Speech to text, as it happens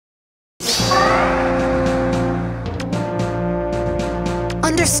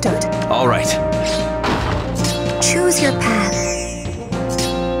Understood. All right. Choose your path.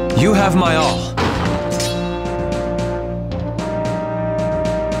 You have my all.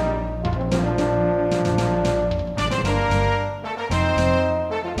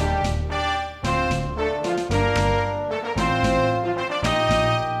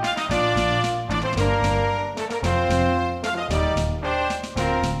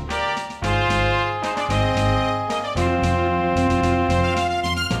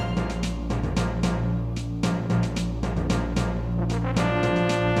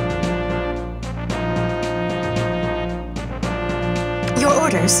 Your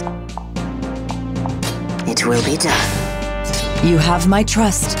orders. It will be done. You have my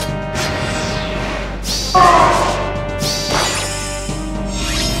trust.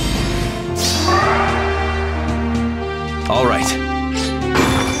 All right.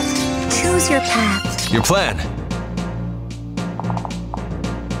 Choose your path. Your plan.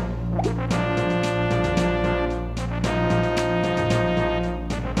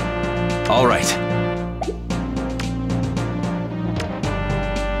 All right.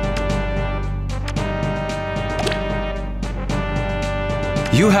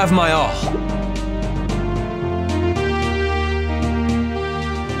 You have my all.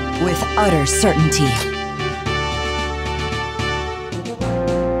 With utter certainty.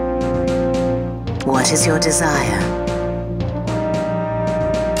 What is your desire?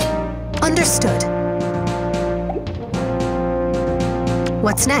 Understood.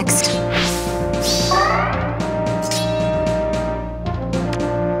 What's next?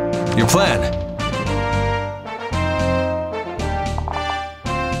 Your plan.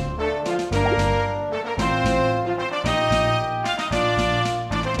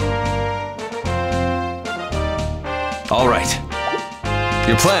 All right.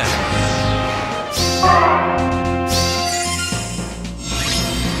 Your plan.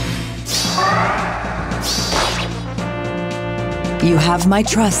 You have my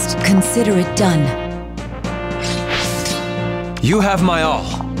trust. Consider it done. You have my all.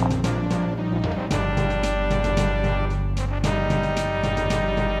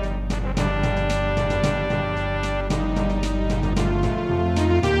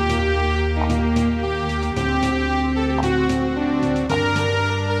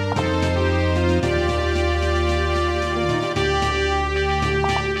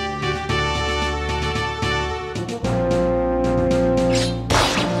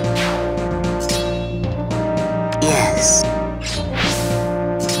 Yes.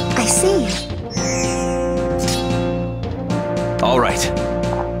 I see. All right.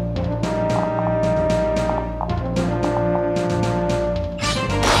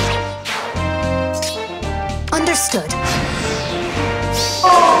 Understood.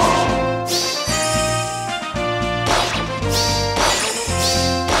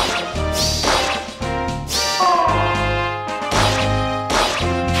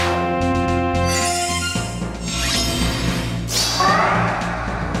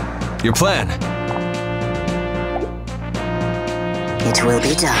 Your plan. It will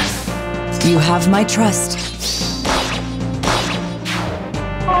be done. You have my trust.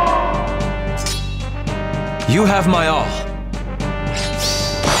 You have my all.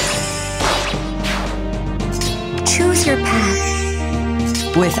 Choose your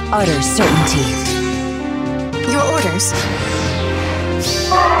path. With utter certainty. Your orders.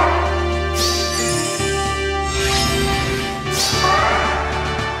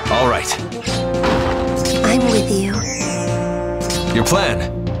 All right. I'm with you. Your plan.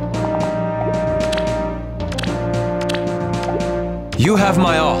 You have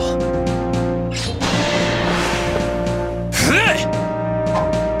my all.